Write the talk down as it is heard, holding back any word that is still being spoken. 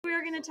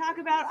to talk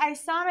about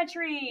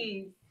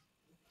isometries.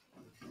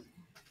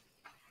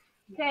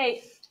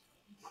 Okay,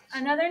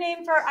 another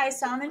name for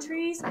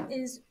isometries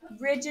is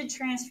rigid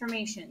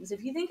transformations.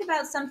 If you think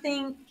about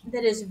something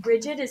that is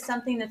rigid as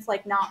something that's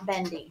like not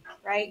bending,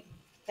 right?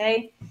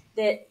 Okay,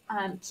 that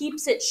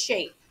keeps its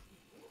shape.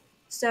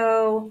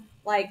 So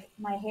like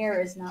my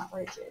hair is not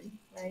rigid,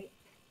 right?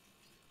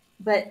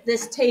 But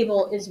this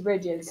table is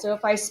rigid. So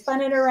if I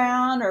spun it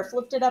around or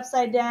flipped it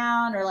upside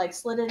down or like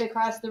slid it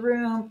across the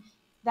room,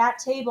 that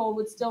table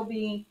would still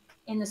be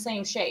in the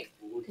same shape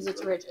because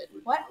it's rigid.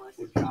 What? What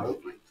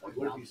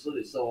if you slid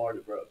it so hard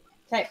it broke?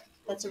 Okay,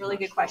 that's a really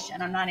good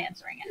question. I'm not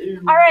answering it.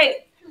 All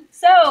right,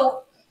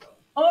 so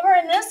over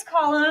in this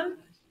column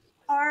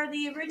are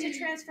the rigid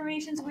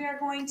transformations we are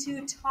going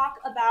to talk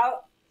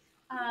about.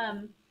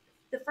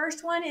 The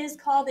first one is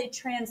called a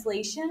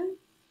translation.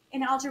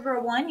 In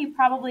Algebra 1, you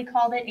probably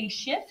called it a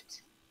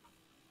shift.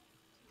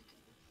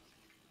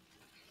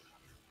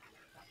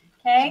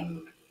 Okay.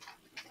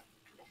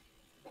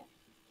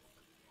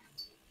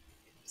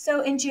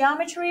 So in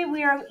geometry,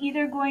 we are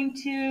either going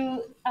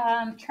to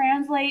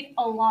translate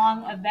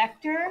along a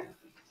vector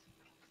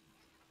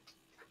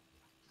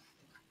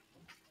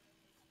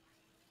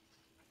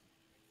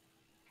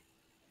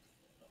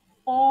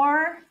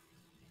or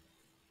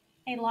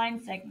a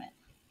line segment.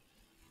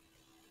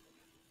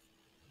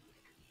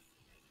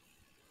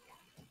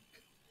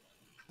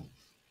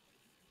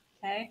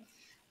 Okay.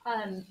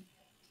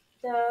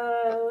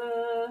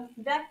 The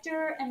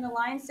vector and the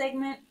line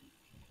segment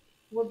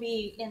will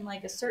be in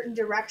like a certain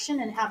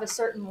direction and have a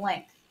certain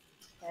length.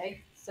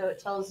 Okay. So it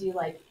tells you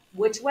like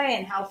which way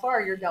and how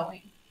far you're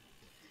going.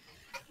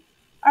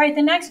 All right.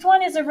 The next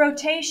one is a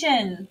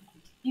rotation.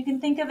 You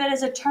can think of it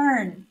as a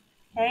turn.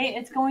 Okay.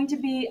 It's going to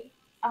be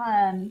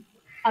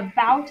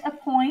about a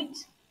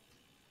point.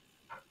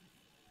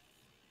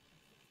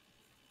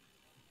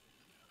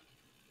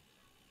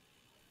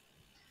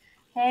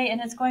 Okay,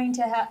 and it's going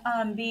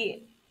to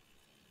be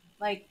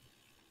like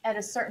at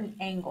a certain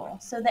angle.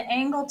 So the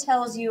angle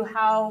tells you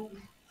how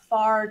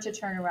far to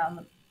turn around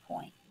the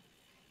point.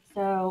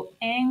 So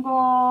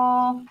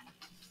angle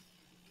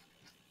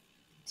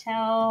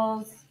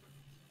tells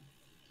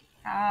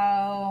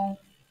how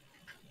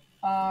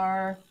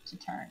far to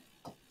turn.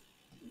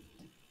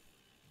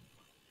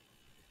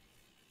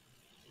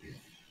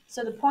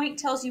 So the point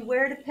tells you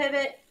where to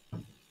pivot,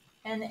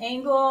 and the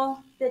angle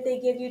that they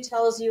give you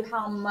tells you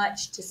how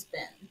much to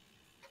spin.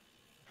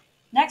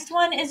 Next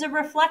one is a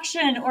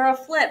reflection or a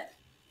flip.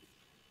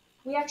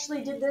 We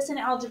actually did this in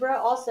algebra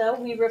also.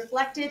 We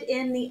reflected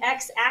in the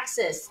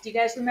x-axis. Do you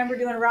guys remember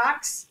doing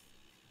rocks?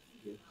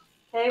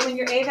 Okay, when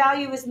your a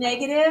value was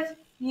negative,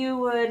 you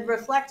would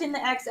reflect in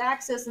the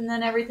x-axis and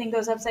then everything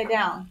goes upside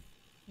down.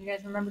 You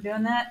guys remember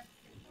doing that?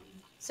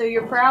 So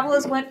your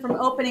parabolas went from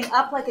opening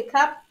up like a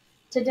cup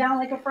to down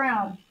like a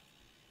frown.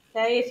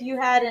 Okay, if you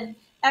had an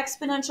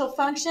exponential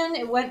function,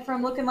 it went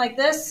from looking like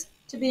this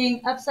to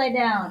being upside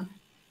down.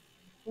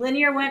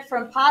 Linear went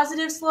from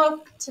positive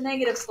slope to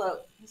negative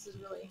slope. This is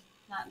really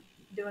not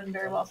doing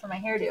very well for my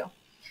hairdo.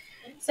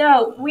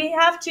 So we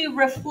have to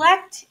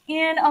reflect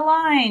in a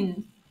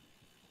line.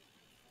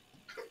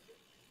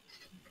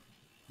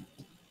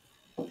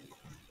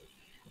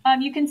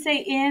 You can say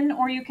in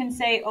or you can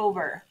say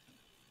over.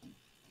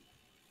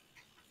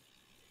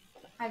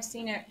 I've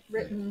seen it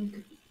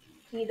written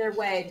either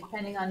way,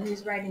 depending on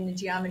who's writing the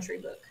geometry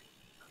book.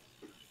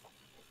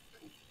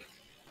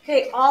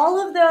 Okay,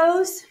 all of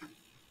those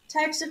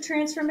types of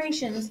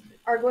transformations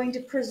are going to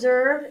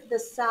preserve the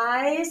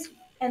size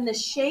and the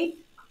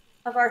shape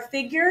of our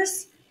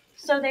figures.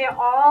 So they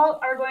all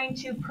are going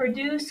to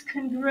produce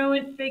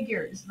congruent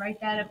figures.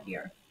 Write that up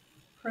here.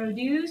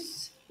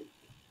 Produce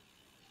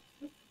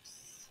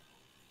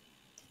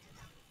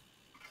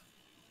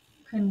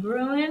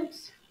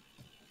congruent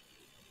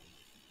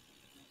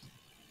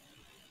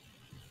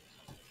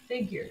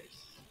figures.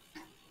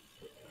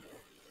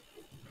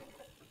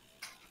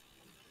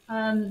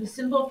 The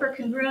symbol for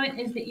congruent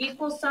is the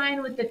equal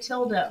sign with the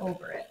tilde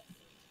over it.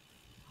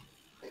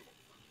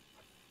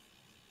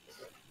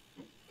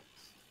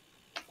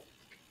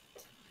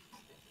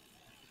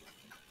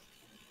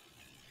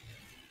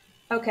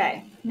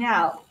 Okay,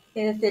 now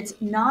if it's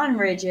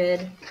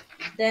non-rigid,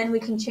 then we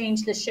can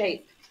change the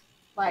shape,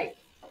 like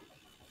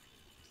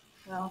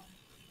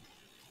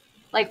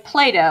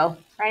Play-Doh,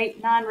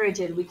 right?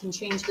 Non-rigid, we can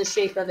change the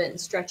shape of it and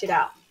stretch it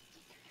out.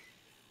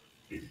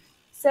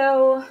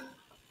 So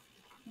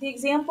the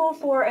example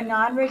for a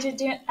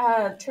non-rigid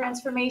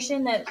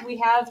transformation that we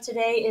have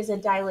today is a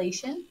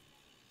dilation.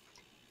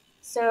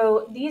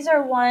 So these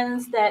are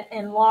ones that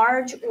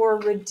enlarge or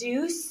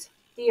reduce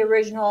the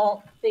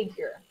original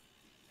figure.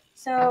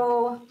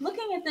 So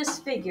looking at this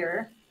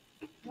figure,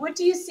 what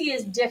do you see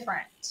as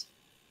different?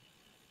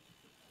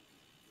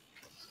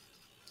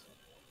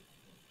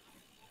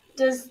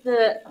 Does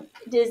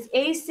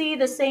AC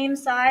the same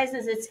size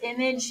as its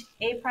image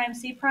A prime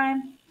C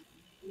prime?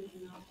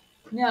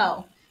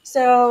 No.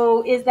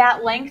 So is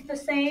that length the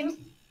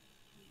same?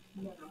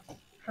 No.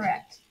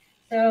 Correct.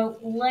 So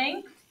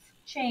length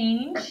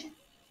change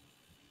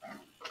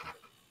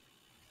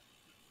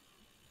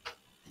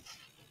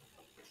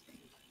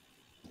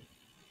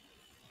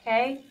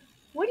Okay,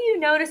 what do you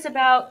notice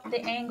about the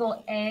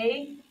angle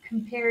A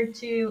compared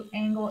to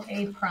angle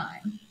A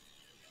prime?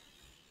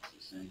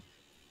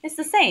 It's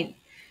the same.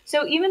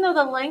 So even though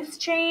the lengths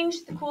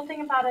change, the cool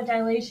thing about a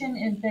dilation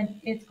is that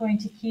it's going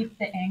to keep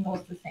the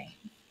angles the same.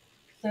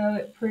 So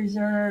it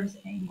preserves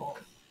angles.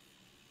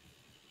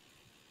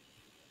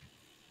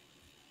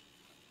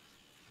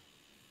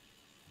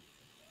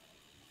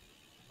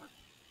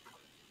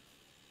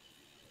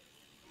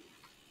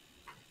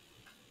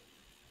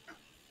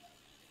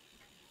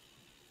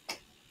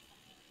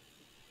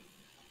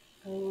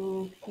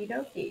 Okie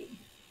dokie.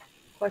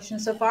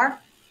 Questions so far?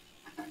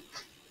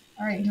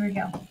 All right, here we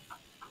go.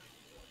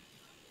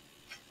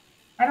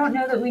 I don't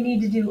know that we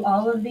need to do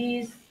all of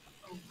these,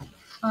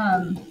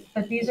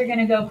 but these are going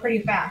to go pretty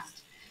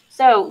fast.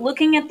 So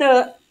looking at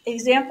the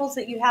examples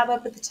that you have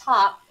up at the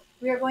top,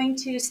 we are going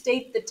to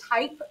state the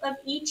type of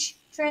each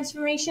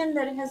transformation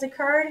that has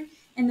occurred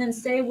and then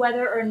say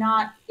whether or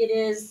not it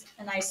is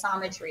an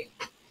isometry.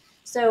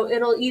 So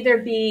it'll either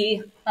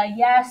be a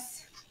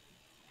yes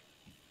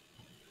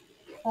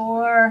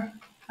or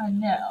a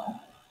no.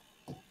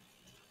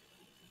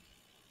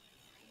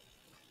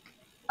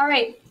 All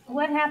right,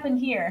 what happened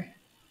here?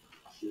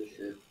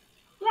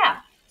 Yeah,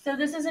 so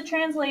this is a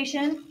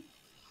translation.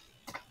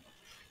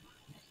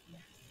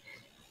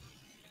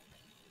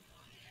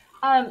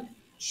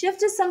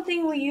 Shift is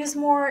something we use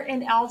more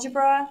in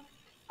algebra.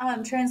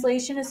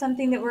 Translation is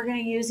something that we're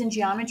going to use in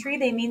geometry.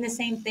 They mean the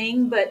same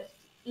thing, but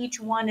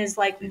each one is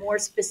like more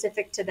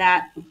specific to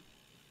that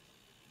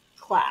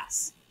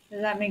class.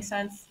 Does that make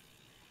sense?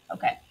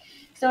 Okay.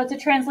 So it's a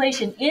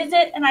translation. Is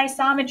it an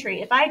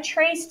isometry? If I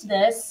traced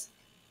this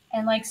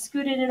and like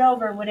scooted it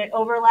over, would it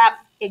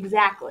overlap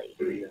exactly?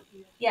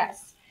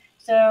 Yes.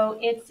 So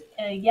it's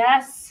a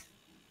yes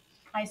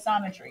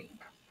isometry.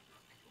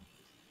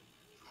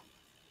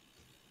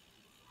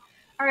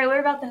 All right, what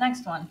about the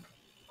next one?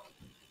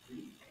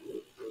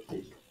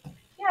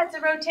 Yeah, it's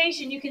a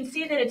rotation. You can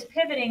see that it's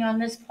pivoting on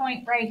this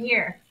point right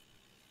here.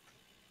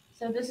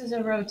 So this is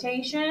a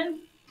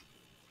rotation.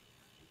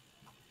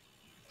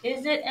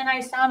 Is it an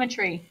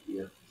isometry?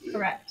 Yeah.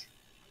 Correct.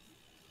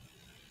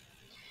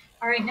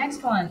 All right,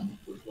 next one.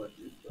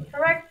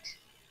 Correct.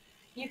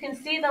 You can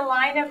see the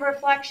line of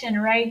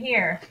reflection right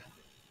here.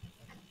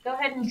 Go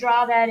ahead and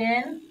draw that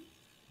in.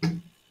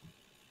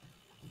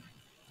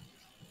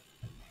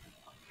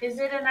 Is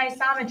it an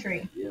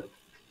isometry? Yeah.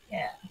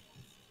 Yeah.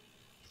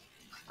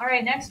 All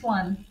right, next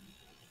one.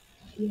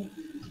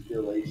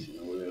 Dilation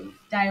or whatever.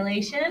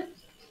 Dilation.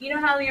 You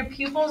know how your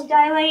pupils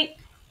dilate?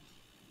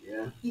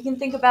 Yeah. You can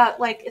think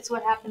about like it's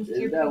what happens to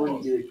your Isn't that pupils.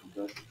 when you get a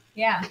concussion?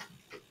 Yeah.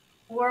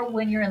 Or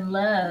when you're in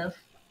love.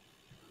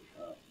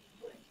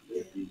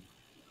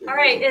 All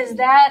right, is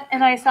that an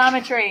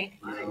isometry?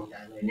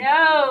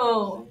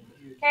 No.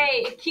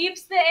 Okay, it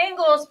keeps the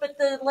angles, but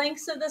the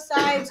lengths of the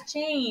sides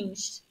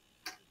changed.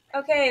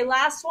 Okay,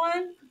 last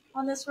one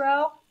on this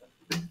row.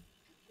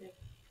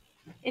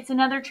 It's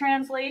another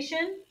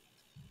translation.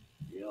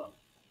 Yeah.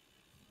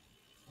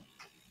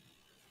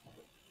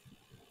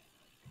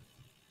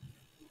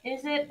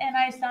 Is it an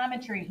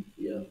isometry?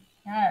 Yeah.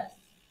 Yes.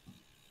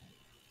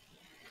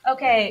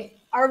 Okay,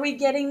 are we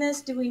getting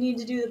this? Do we need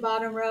to do the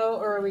bottom row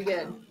or are we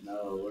good?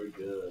 No, we're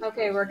good.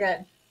 Okay, we're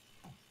good.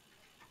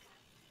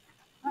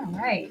 All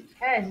right,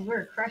 guys,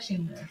 we're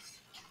crushing this.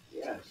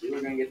 Yeah, see,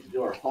 we're going to get to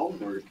do our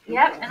homework.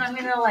 Yep, and I'm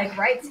going to like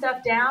write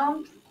stuff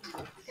down.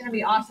 It's going to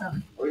be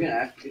awesome. We're going to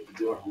have to get to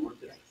do our homework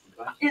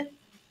today.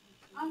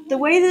 The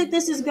way that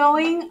this is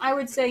going, I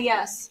would say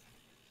yes.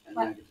 And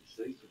then I get to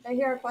see. Did I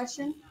hear a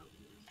question?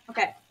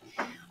 Okay.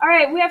 All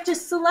right, we have to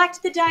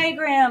select the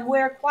diagram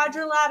where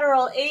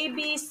quadrilateral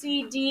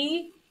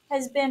ABCD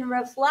has been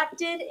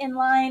reflected in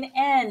line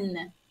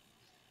N.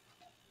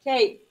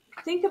 Okay,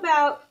 think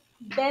about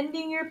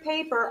bending your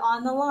paper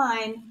on the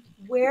line.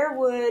 Where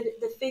would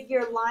the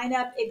figure line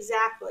up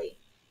exactly?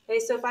 Okay,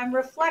 so if I'm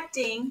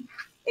reflecting,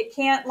 it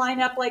can't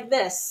line up like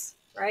this,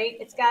 right?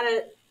 It's got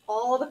to,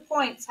 all the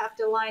points have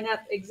to line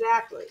up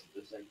exactly.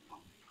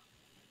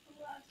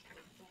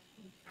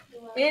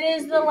 It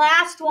is the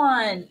last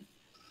one.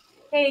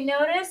 Okay,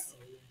 notice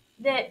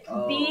that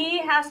B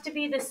has to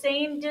be the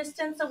same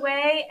distance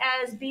away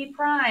as B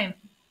prime.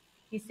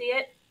 You see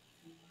it?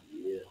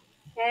 Yeah.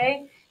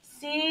 Okay.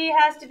 C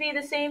has to be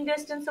the same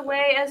distance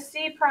away as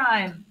C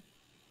prime.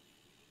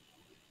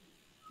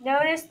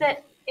 Notice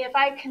that if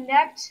I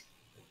connect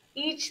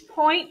each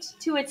point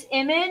to its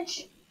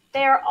image,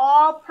 they are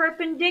all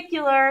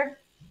perpendicular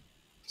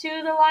to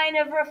the line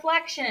of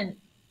reflection.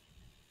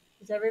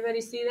 Does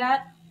everybody see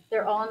that?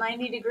 They're all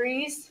 90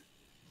 degrees.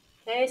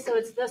 Okay, so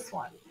it's this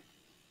one.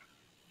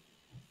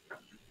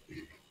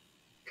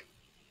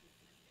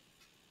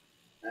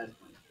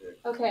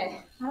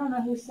 Okay, I don't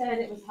know who said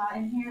it was hot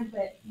in here,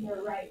 but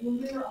you're right.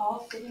 When we were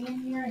all sitting in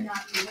here and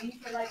not moving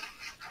for like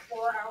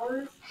 4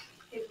 hours,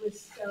 it was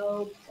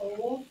so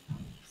cold.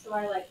 So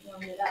I like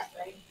warmed it up,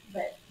 right?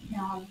 But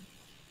now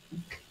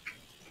I'm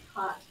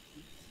hot.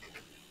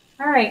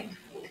 All right.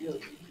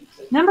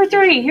 Number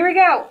 3, here we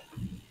go.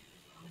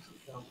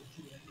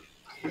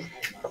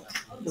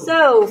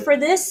 So for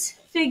this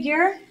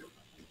figure,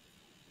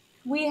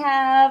 we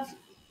have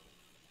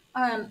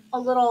a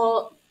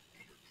little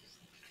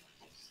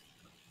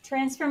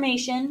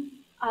transformation.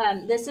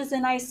 This is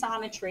an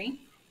isometry.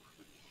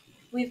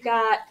 We've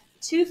got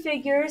two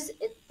figures.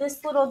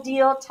 This little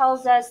deal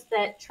tells us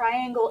that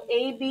triangle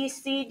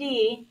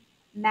ABCD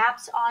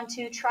maps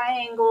onto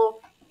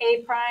triangle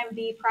A prime,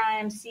 B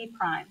prime, C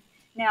prime.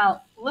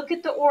 Now, look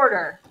at the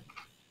order.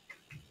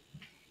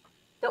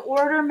 The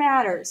order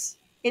matters.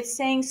 It's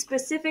saying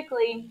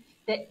specifically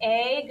that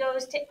A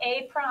goes to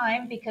A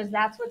prime because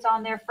that's what's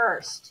on there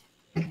first.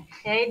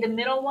 Okay, the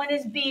middle one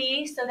is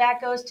B, so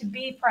that goes to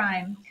B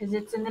prime because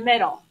it's in the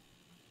middle.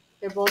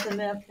 They're both in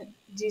the middle.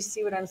 Do you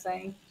see what I'm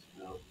saying?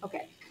 No.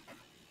 Okay.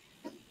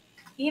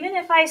 Even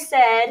if I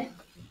said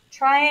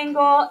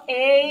triangle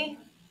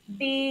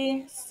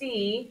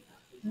ABC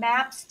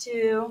maps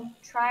to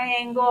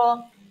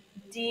triangle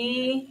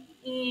DEF,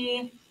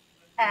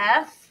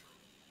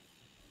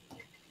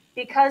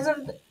 because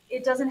of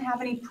it doesn't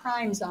have any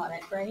primes on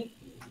it, right?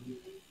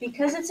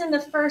 Because it's in the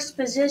first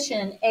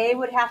position, A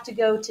would have to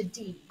go to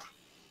D.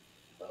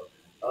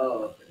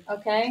 Oh,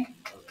 Okay?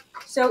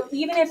 So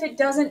even if it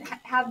doesn't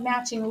have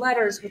matching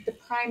letters with the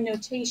prime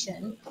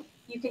notation,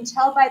 you can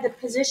tell by the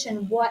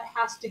position what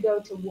has to go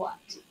to what.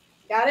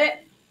 Got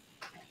it?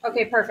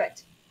 Okay,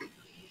 perfect.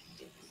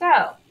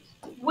 So,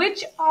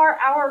 which are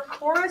our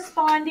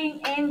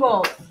corresponding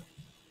angles?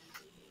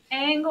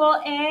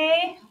 Angle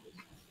A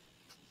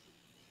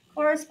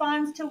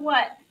corresponds to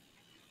what?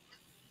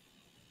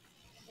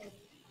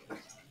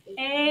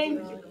 A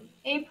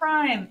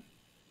prime.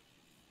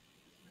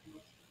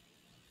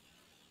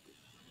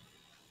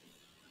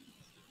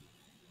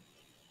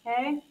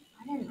 Okay,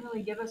 I didn't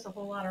really give us a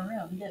whole lot of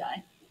room, did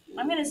I?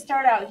 I'm going to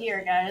start out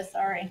here, guys.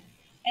 Sorry.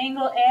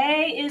 Angle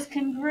A is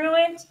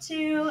congruent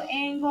to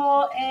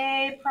angle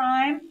A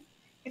prime.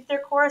 If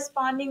they're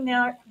corresponding,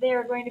 they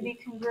are going to be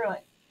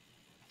congruent.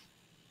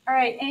 All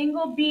right,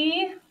 angle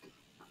B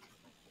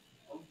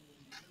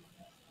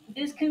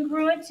is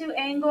congruent to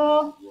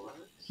angle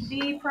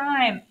B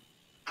prime.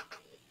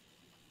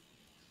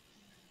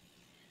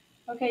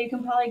 Okay, you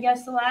can probably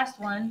guess the last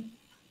one.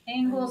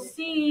 Angle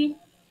C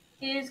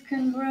is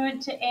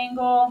congruent to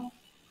angle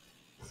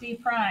C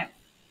prime.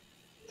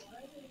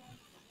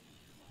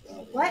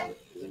 What?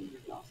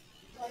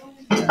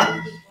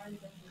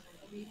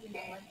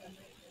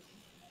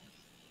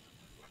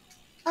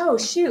 Oh,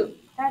 shoot.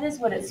 That is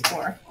what it's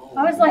for.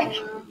 I was like,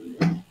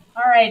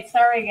 all right,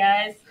 sorry,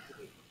 guys.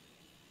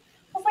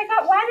 I was like,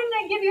 oh, why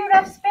didn't I give you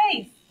enough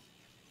space?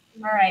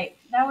 All right,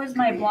 that was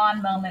my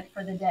blonde moment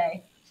for the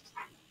day.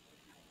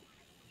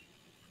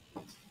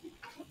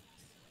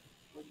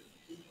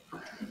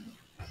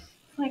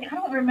 Like, I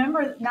don't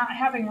remember not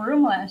having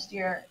room last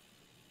year.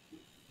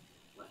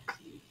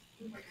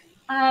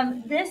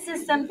 This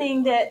is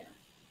something that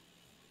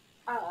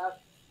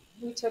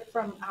we took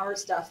from our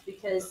stuff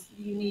because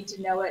you need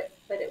to know it,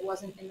 but it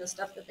wasn't in the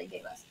stuff that they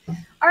gave us.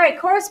 All right,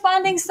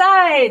 corresponding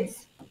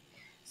sides.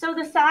 So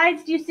the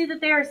sides, do you see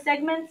that they are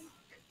segments?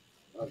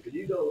 Could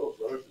you go a little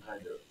slower and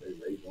hide the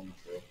raise on the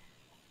floor?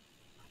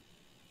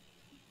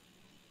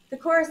 The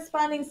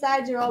corresponding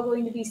sides are all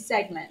going to be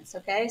segments,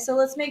 okay? So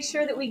let's make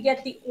sure that we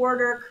get the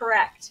order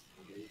correct.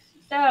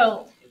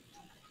 So,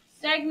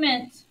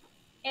 segment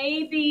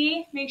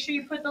AB, make sure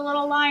you put the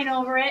little line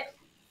over it,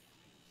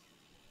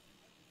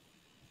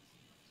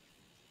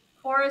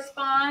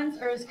 corresponds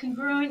or is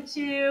congruent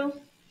to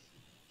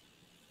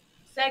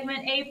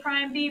segment A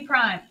prime, B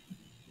prime.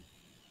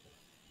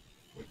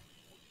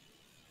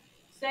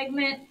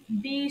 Segment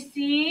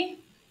BC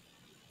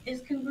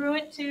is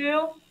congruent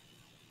to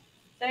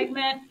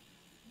segment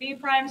B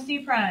prime, C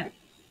prime.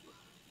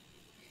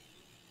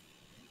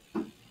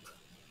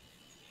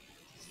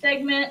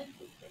 Segment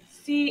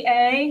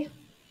CA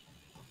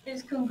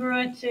is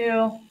congruent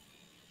to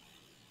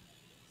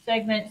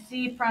segment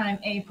C prime,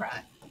 A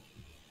prime.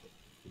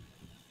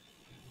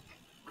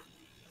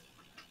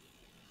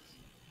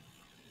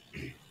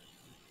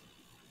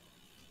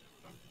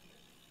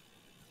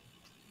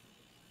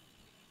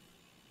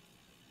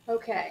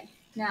 Okay,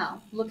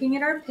 now looking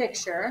at our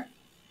picture,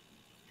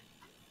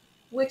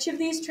 which of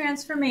these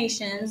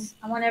transformations,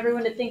 I want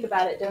everyone to think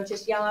about it, don't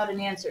just yell out an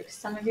answer, because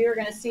some of you are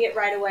going to see it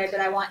right away, but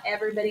I want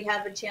everybody to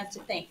have a chance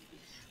to think.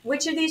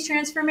 Which of these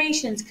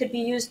transformations could be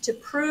used to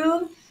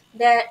prove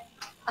that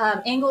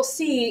angle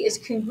C is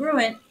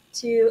congruent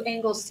to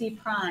angle C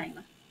prime?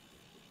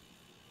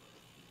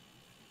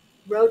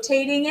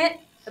 Rotating it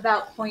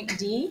about point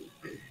D,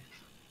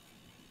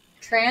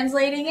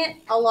 translating it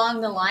along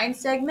the line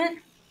segment,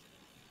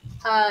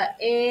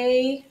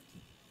 A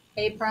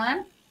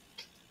prime,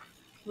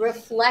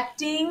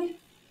 reflecting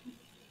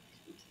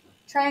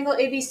triangle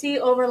ABC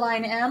over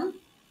line M,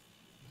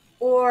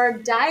 or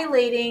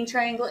dilating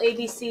triangle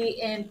ABC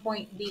in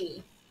point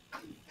B.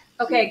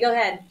 Okay, go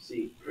ahead.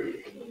 C.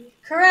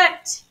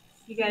 Correct.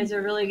 You guys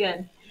are really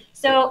good.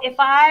 So if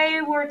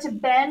I were to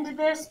bend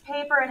this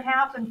paper in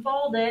half and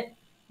fold it,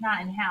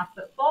 not in half,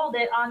 but fold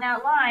it on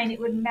that line, it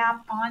would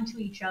map onto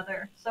each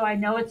other. So I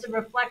know it's a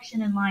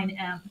reflection in line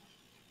M.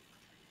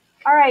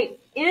 All right,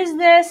 is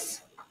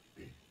this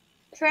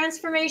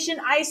transformation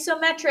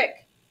isometric?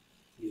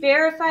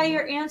 Verify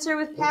your answer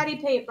with patty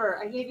paper.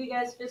 I gave you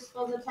guys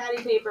fistfuls of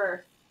patty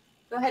paper.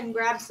 Go ahead and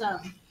grab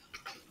some.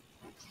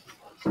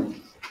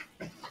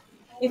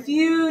 If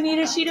you need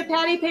a sheet of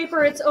patty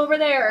paper, it's over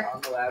there.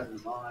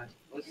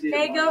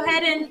 Okay, go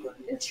ahead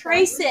and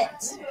trace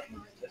it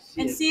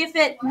and see if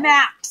it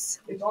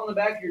maps. It's on the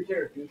back of your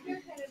chair, Goofy.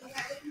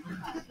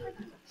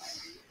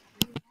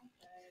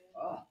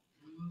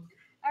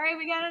 All right,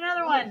 we got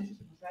another one.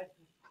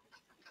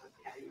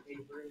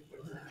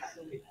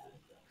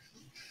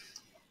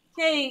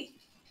 Okay,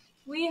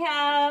 we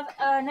have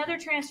another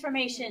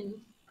transformation.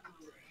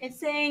 It's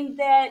saying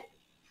that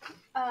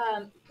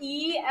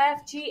E,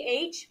 F, G,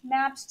 H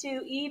maps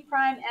to E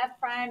prime, F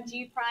prime,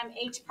 G prime,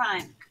 H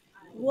prime.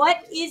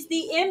 What is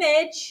the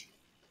image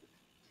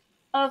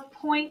of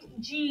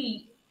point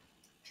G?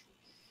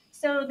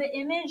 So the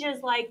image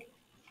is like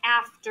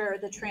after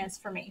the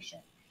transformation.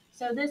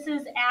 So this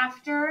is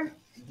after,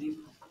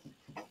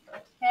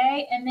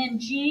 okay, and then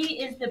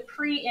G is the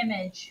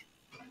pre-image.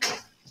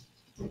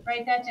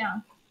 Write that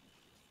down.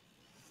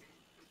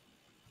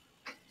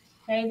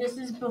 Okay, this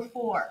is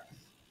before.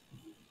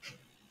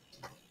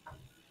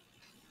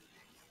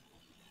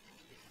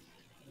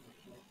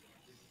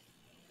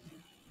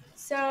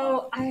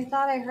 So I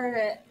thought I heard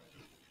it.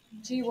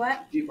 G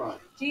what? G prime.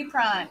 G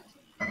prime.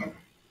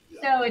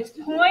 So it's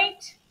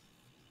point.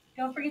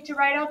 Don't forget to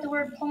write out the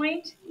word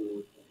point.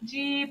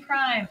 G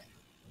prime.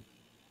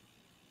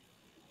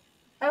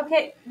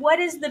 Okay, what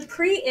is the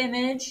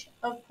pre-image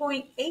of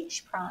point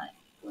H prime?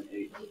 Point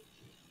H.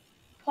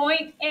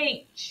 Point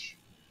H.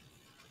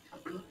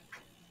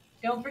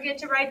 Don't forget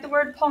to write the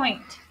word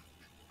point.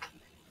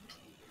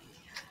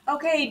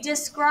 Okay,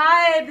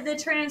 describe the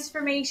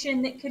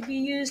transformation that could be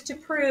used to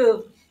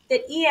prove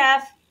that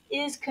EF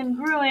is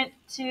congruent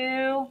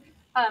to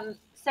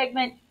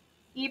segment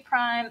E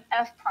prime,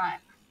 F prime.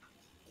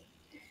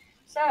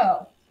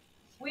 So,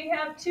 we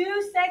have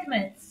two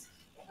segments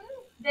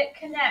that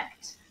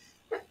connect.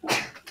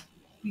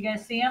 You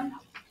guys see them?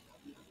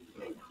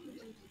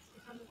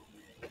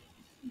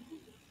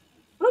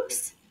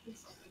 Oops.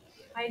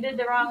 I did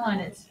the wrong one.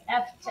 It's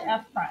F to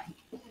F prime.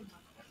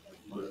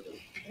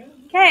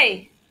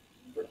 Okay.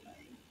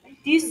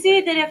 Do you see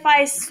that if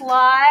I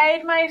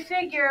slide my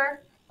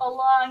figure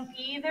along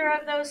either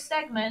of those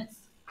segments,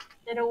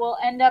 that it will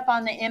end up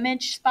on the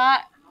image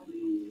spot?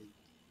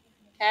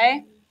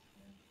 Okay.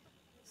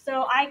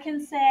 So I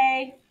can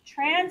say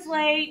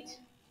translate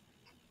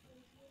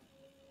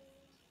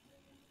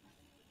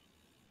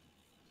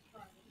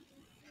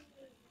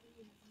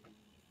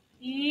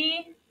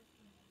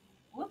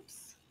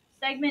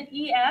segment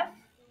EF.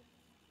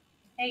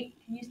 Hey,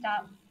 can you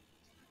stop?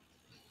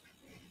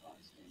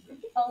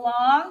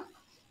 Along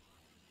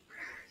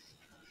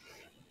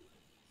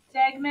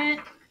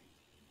segment.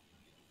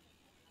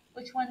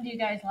 Which one do you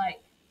guys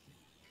like?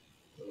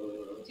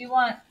 Do you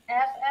want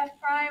F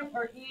prime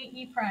or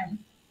E prime?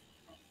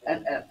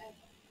 F.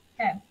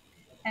 Okay.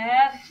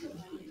 F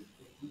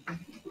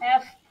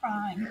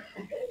prime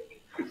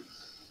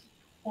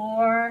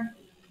or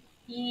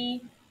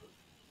E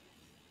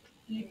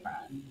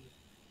prime.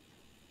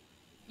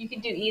 You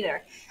could do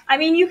either. I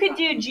mean, you could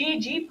do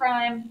G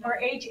prime or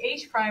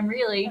H prime,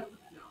 really.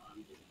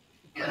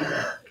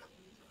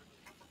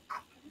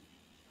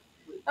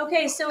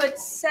 Okay, so it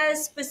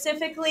says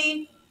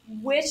specifically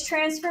which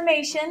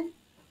transformation,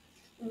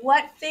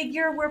 what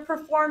figure we're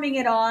performing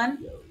it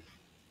on,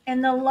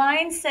 and the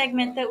line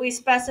segment that we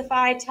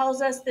specify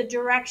tells us the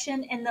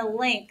direction and the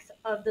length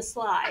of the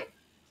slide.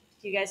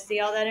 Do you guys see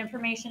all that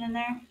information in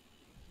there?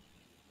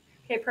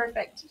 Okay,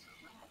 perfect.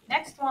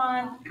 Next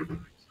one.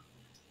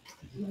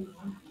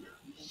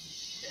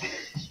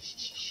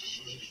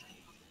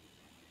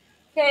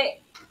 Okay,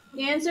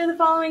 answer the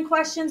following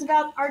questions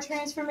about our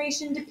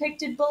transformation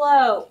depicted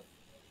below.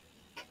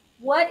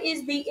 What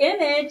is the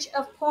image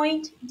of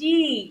point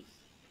D?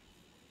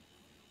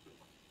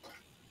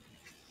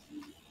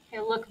 Okay,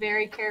 look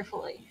very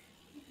carefully.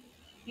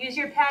 Use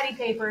your patty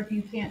paper if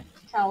you can't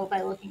tell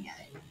by looking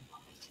at it.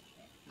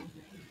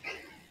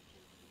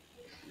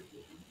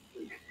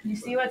 You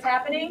see what's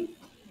happening?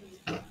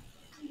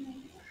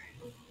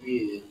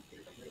 Yeah.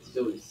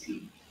 So it's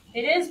C.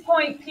 It is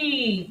point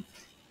P.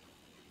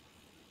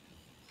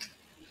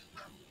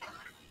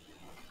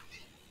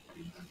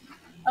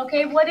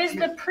 Okay, what is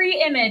the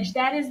pre-image?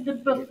 That is the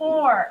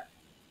before.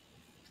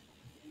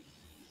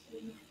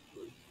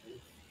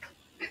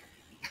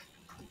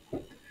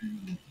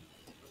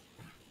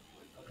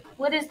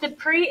 What is the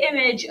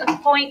pre-image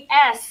of point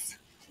S?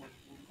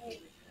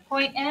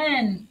 Point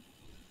N.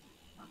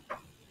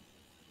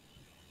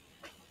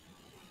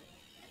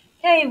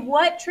 Okay,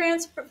 what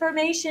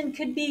transformation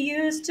could be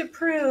used to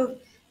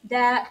prove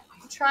that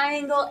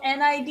triangle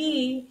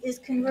NID is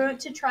congruent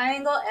to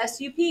triangle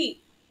SUP?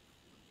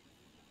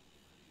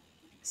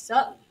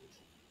 Sup?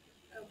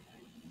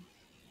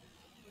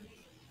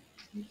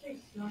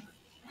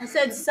 I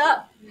said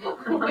sup.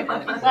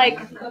 Like,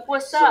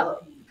 what's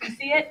up? You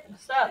see it?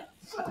 Sup?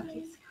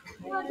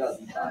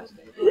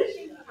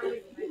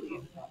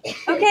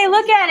 Okay,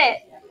 look at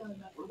it.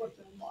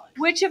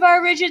 Which of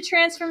our rigid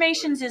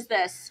transformations is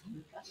this?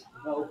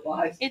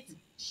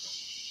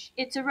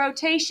 It's a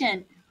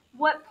rotation.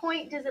 What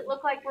point does it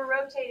look like we're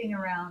rotating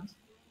around?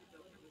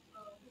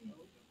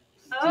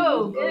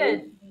 Oh,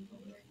 good.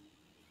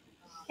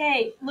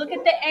 Okay, look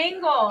at the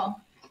angle.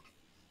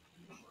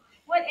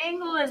 What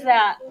angle is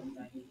that?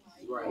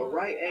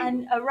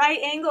 A right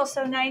angle,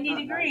 so 90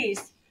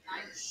 degrees.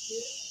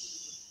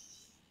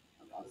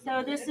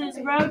 So this is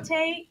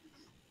rotate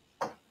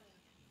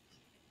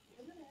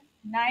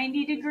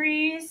 90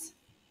 degrees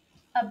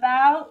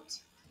about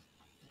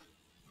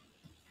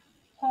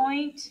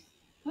point.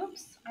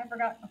 Oops, I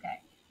forgot. Okay.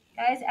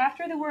 Guys,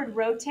 after the word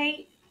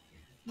rotate,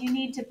 you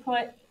need to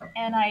put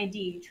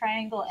NID,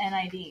 triangle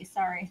NID.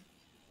 Sorry.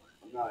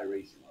 I'm not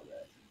erasing all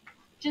that.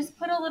 Just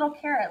put a little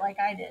caret like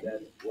I did.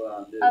 That's what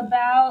I'm doing.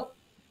 About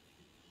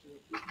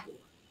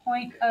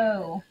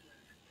 0.0.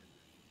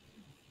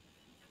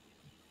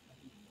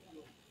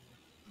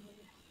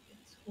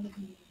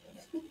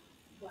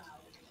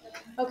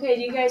 Okay,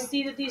 do you guys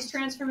see that these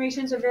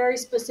transformations are very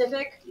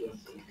specific? Yes.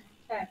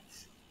 Okay.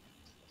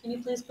 Can you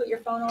please put your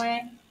phone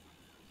away?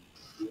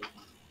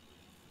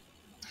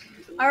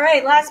 All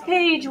right, last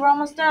page. We're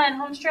almost done.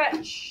 Home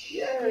stretch.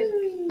 Yay!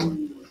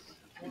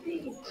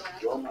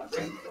 Draw my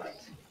brain.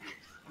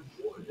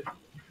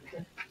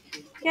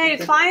 Okay,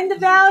 find the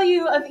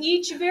value of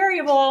each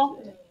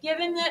variable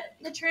given that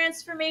the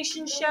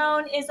transformation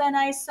shown is an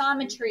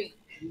isometry.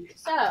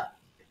 So,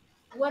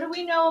 what do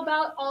we know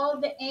about all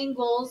of the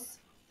angles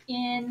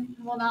in,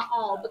 well, not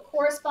all, but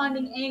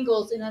corresponding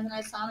angles in an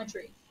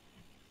isometry?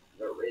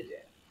 They're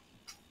rigid.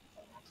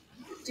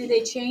 Do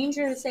they change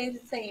or stay the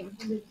same?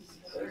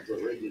 That's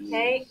what rigid means.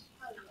 Okay.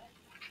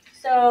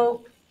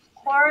 So,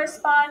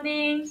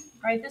 corresponding,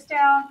 write this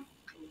down,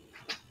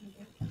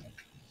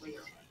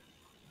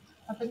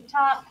 up at the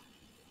top,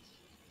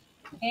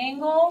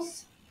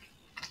 angles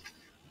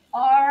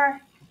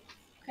are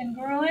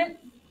congruent.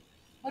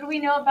 What do we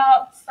know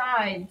about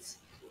sides?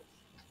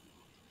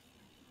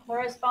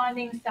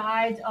 Corresponding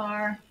sides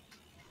are,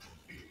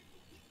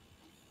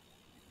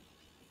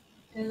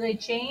 do they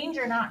change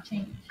or not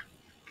change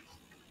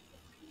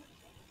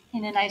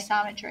in an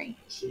isometry?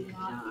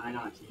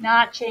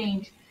 Not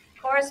change.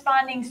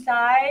 Corresponding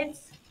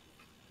sides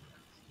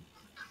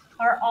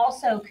are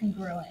also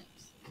congruent.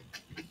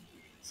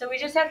 So we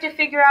just have to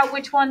figure out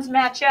which ones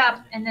match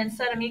up and then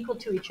set them equal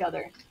to each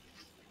other.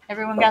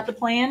 Everyone got the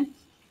plan?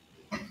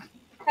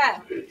 Okay.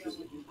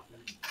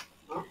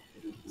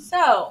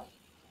 So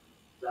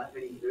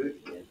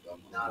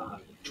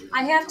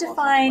I have to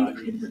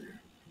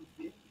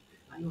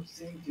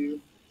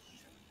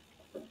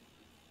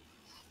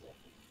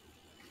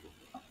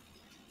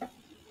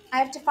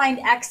find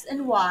x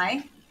and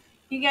y.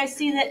 You guys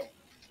see that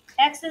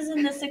x is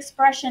in this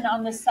expression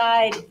on the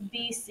side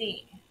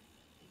BC.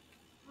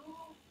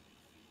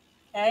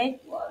 Okay?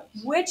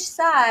 Which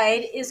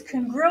side is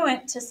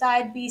congruent to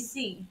side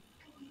BC?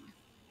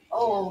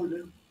 Oh,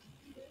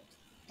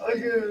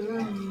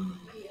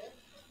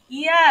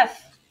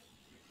 EF.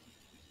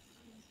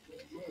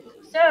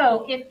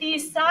 So, if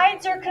these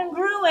sides are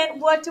congruent,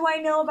 what do I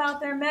know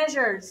about their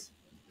measures?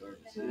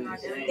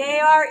 They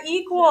are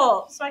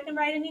equal. So I can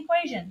write an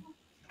equation.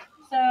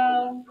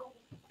 So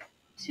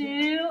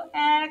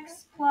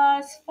 2x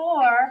plus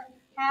 4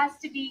 has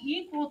to be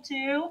equal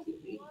to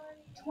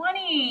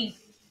 20.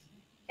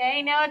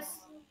 Okay, now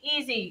it's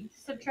easy.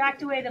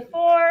 Subtract away the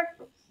 4.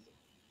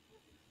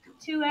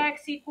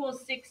 2x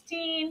equals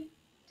 16.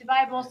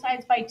 Divide both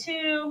sides by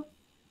 2.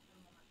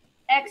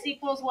 X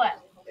equals what?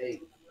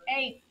 8.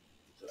 8.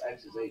 So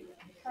x is 8.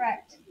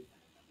 Correct.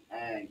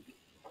 And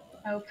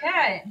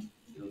okay.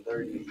 so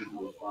 30 is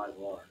equal to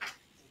 5r.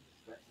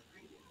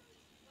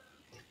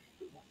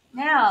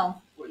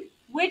 Now,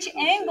 which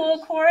angle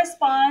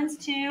corresponds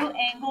to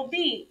angle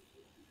B?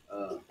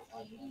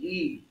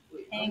 E.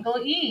 Angle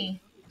E.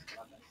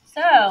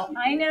 So,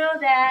 I know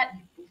that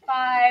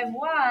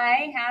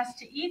 5y has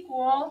to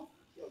equal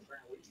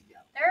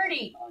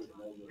 30.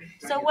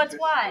 So, what's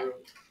y?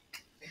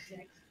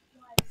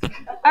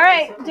 All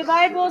right,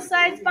 divide both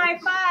sides by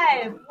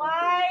 5.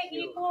 Y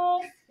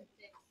equals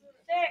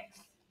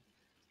 6.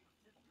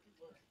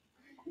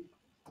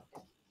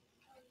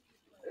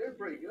 They're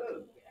pretty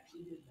good.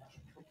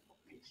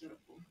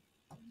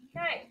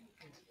 Okay.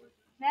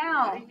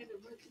 Now,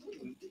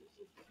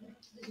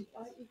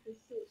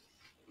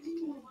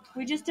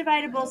 we just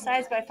divided both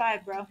sides by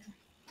 5, bro.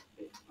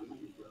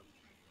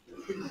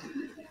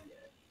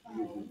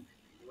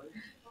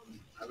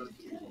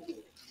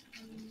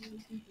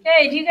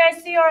 Okay, do you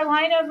guys see our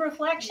line of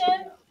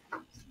reflection?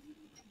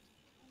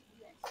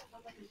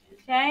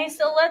 Okay,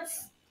 so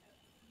let's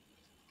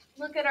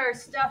look at our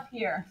stuff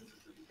here.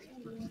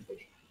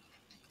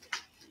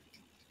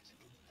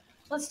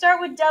 Let's start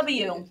with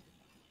W.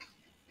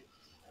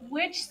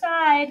 Which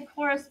side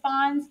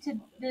corresponds to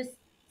this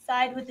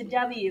side with the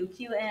W,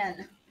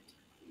 QN?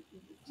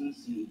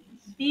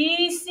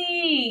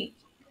 BC.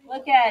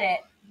 Look at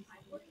it.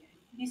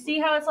 You see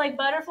how it's like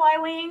butterfly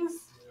wings?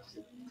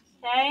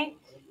 Okay,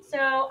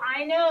 so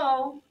I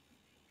know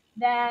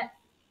that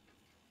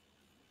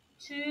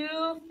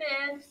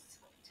 2/5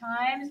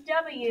 times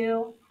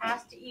W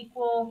has to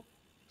equal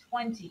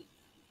 20.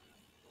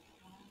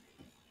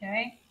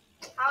 Okay,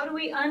 how do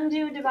we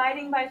undo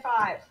dividing by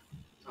 5?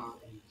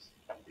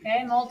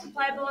 Okay,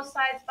 multiply both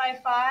sides by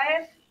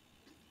 5.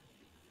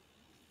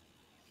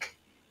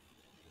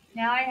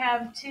 Now I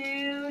have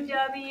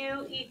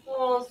 2W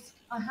equals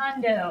a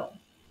hundo.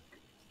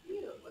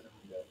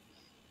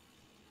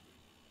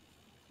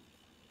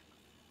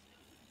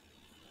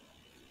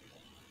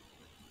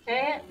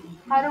 Okay,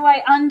 how do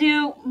I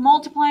undo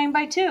multiplying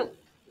by 2?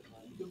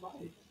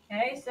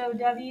 Okay, so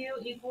W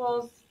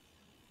equals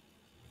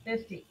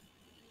 50.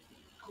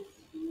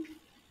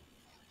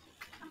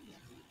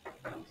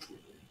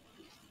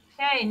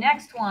 Okay,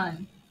 next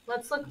one.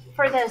 Let's look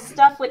for the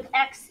stuff with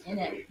X in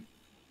it.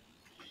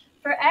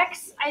 For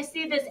X, I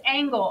see this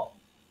angle.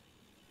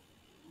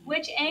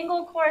 Which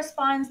angle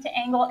corresponds to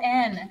angle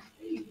N?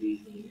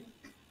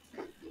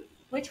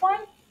 Which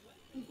one?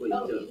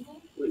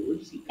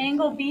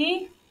 Angle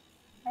B,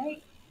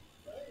 right?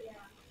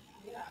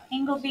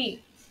 Angle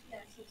B.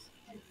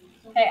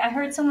 Okay, I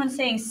heard someone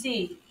saying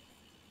C.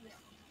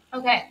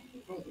 Okay,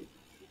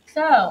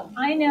 so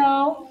I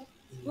know,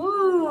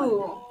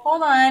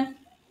 hold on.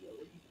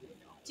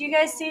 Do you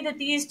guys see that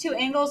these two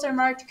angles are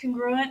marked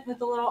congruent with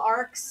the little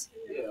arcs?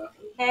 Yeah.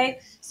 Okay,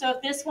 so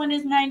if this one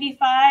is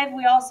 95,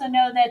 we also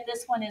know that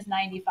this one is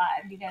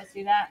 95. Do you guys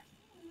see that?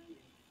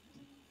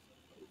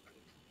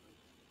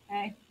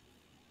 Okay.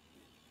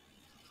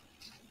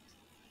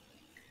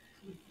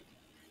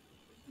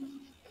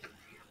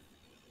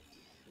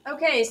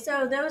 Okay,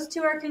 so those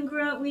two are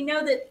congruent. We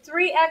know that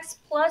 3x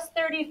plus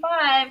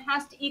 35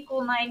 has to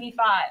equal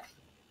 95.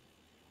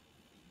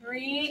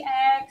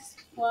 3x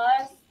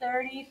plus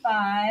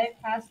 35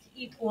 has to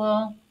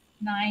equal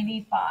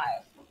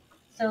 95.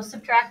 So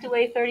subtract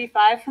away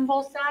 35 from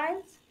both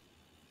sides.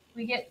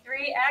 We get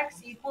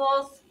 3x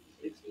equals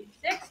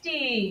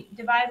 60.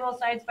 Divide both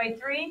sides by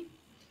 3.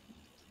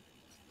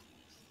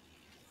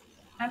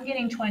 I'm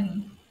getting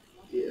 20.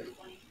 Yeah.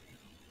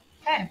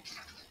 Okay,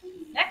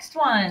 next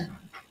one.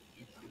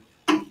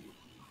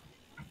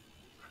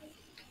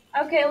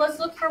 Okay, let's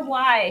look for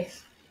y.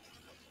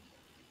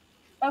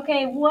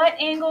 Okay, what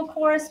angle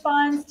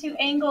corresponds to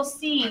angle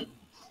C?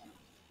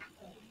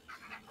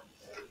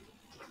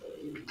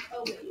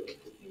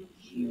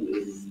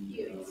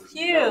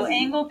 Q,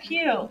 angle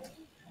Q.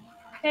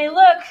 Okay,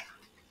 look,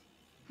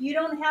 you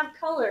don't have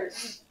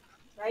colors,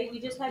 right? You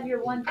just have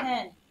your one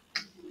pen.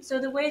 So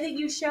the way that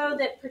you show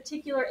that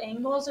particular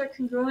angles are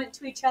congruent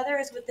to each other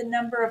is with the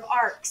number of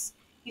arcs.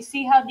 You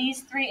see how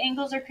these three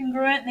angles are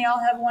congruent and they all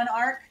have one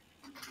arc?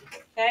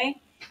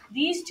 Okay?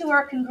 These two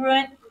are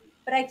congruent,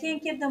 but I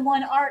can't give them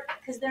one arc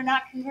because they're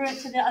not congruent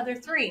to the other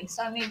three.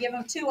 So I'm going to give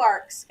them 2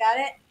 arcs. Got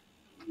it?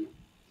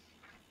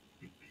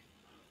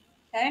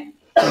 Okay?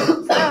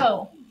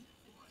 So,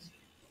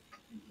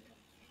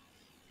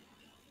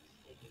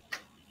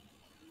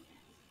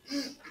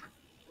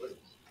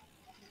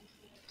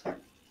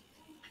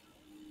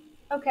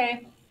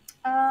 okay.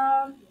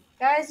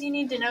 Guys, you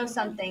need to know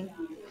something.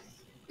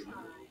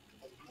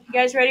 You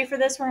guys ready for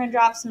this? We're going to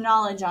drop some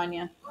knowledge on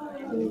you.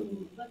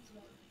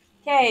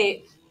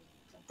 Okay.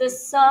 The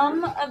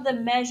sum of the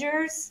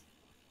measures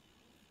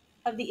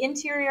of the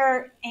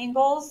interior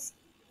angles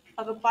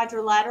of a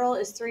quadrilateral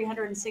is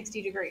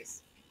 360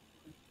 degrees.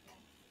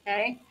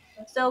 Okay?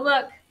 So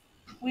look,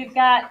 we've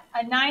got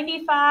a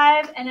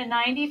 95 and a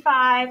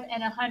 95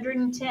 and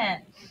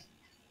 110.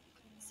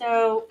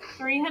 So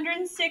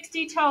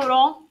 360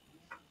 total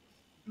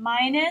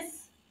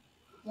minus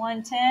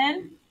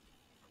 110.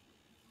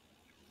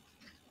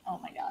 Oh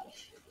my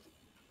gosh.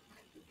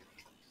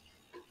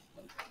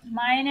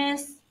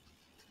 Minus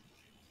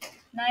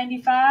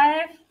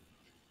 95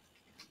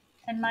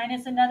 and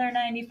minus another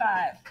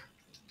 95.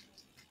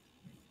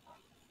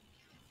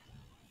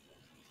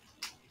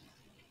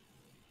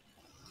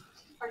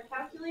 Our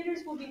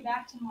calculators will be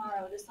back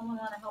tomorrow. Does someone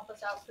want to help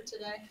us out for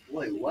today?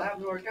 Wait, what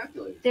happened to our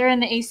calculator? They're in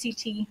the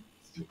ACT.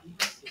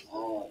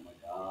 Oh my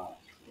god.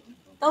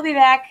 They'll be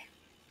back.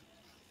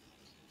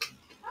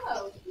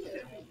 Oh.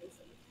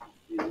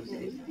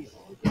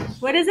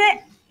 What is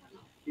it?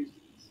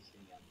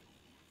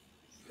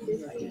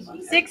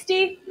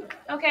 60?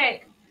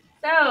 Okay.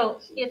 So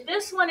if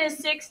this one is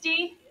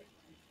 60,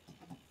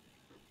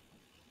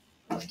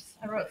 oops,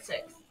 I wrote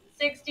 6.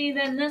 60,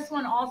 then this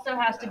one also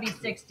has to be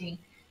 60.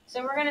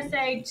 So we're going to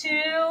say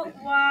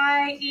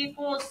 2y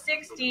equals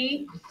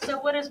 60. So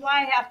what does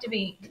y have to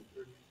be?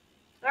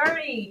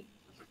 30.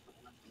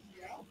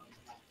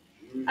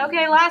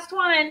 Okay, last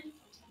one.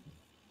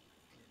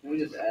 Can we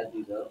just add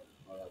these up?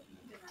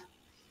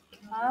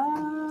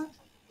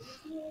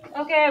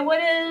 Okay,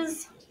 what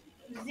is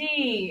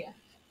z?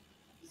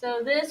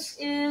 So this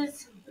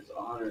is, It's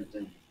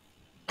 110.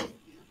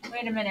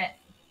 wait a minute.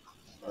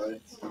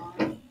 Right?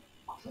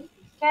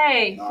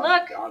 Okay,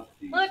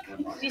 look.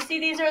 Do you see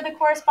these are the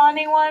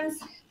corresponding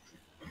ones?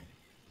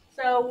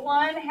 So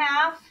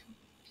 1/2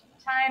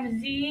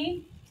 times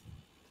z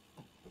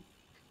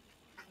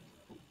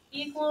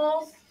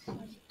equals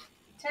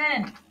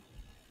 10.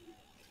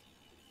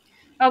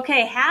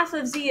 Okay, half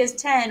of z is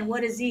 10.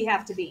 What does z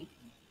have to be?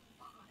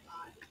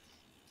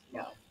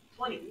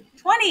 20.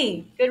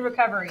 20. Good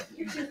recovery.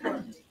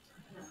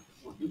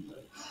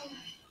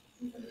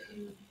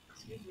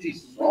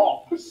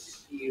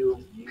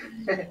 You.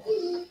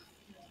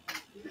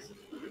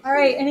 All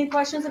right, any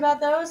questions about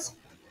those?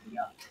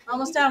 Yeah.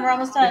 Almost done. We're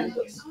almost done.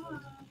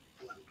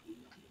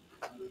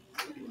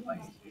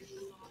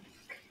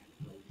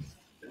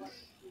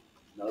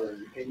 No,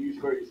 you can't use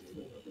phrase.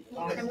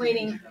 I'm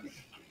waiting.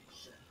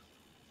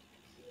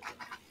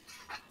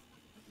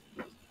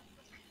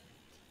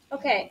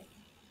 Okay,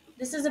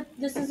 this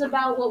is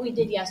about what we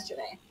did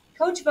yesterday.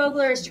 Coach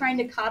Vogler is trying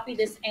to copy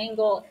this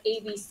angle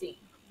ABC.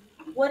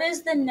 What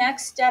is the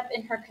next step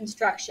in her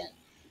construction?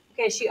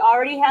 Okay, she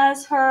already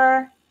has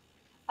her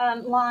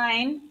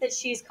line that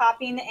she's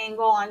copying the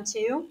angle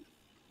onto.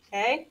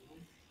 Okay,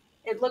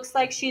 it looks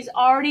like she's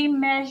already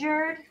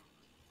measured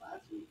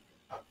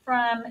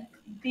from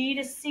B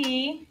to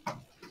C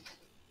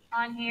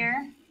on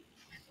here.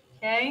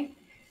 Okay,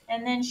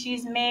 and then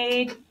she's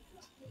made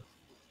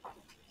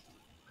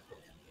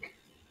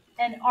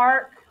an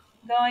arc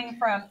going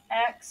from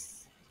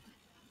X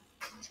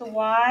to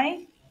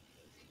Y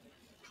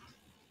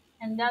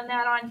and done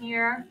that on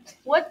here.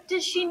 What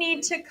does she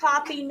need to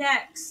copy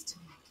next?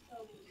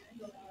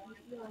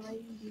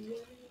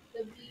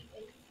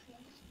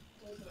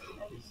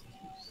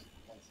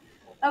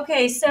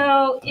 Okay,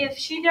 so if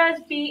she does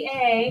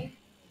BA,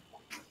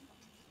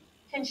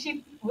 can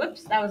she,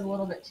 whoops, that was a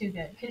little bit too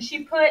good. Can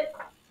she put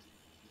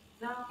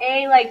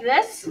A like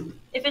this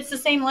if it's the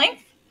same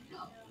length?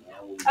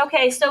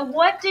 Okay, so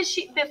what does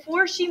she,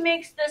 before she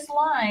makes this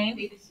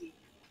line,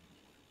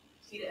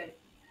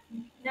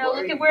 no,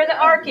 look at where the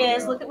arc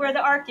is. Look at where the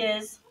arc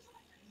is.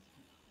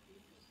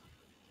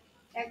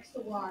 X to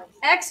Y.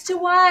 X to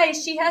Y.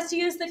 She has to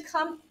use the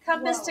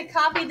compass to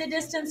copy the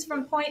distance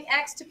from point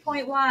X to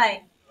point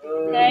Y.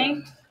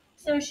 Okay?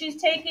 So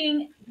she's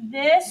taking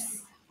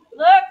this.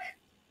 Look.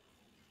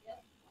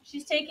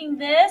 She's taking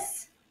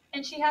this,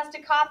 and she has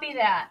to copy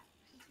that.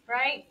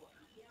 Right?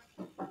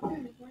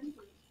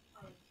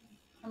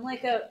 I'm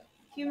like a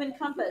human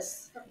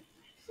compass.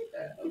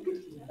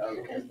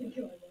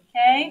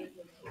 Okay?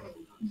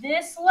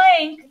 This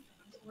length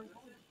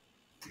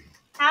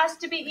has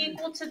to be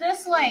equal to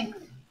this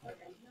length.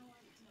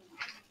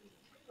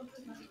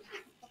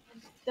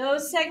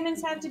 Those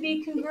segments have to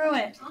be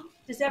congruent.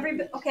 Does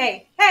everybody,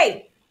 okay,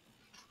 hey,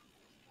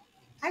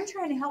 I'm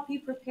trying to help you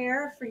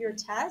prepare for your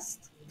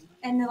test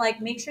and to like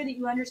make sure that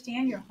you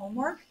understand your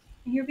homework,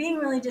 and you're being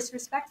really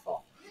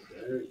disrespectful.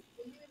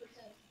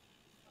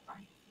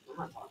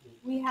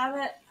 We have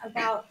it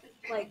about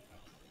like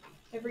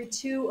every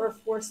 2 or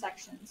 4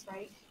 sections,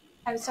 right?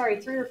 I'm sorry,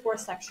 3 or 4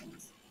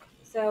 sections.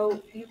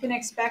 So you can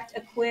expect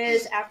a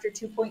quiz after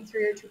 2.3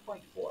 or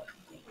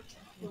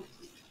 2.4,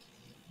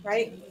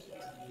 right?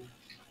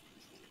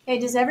 Okay,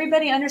 does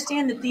everybody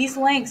understand that these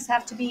lengths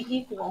have to be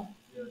equal?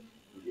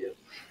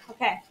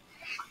 Okay.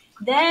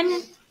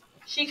 Then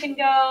she can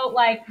go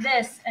like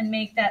this and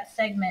make that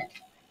segment.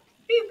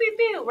 Beep, beep,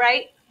 beep,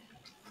 right?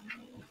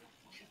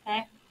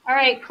 Okay. All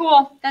right,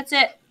 cool. That's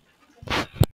it.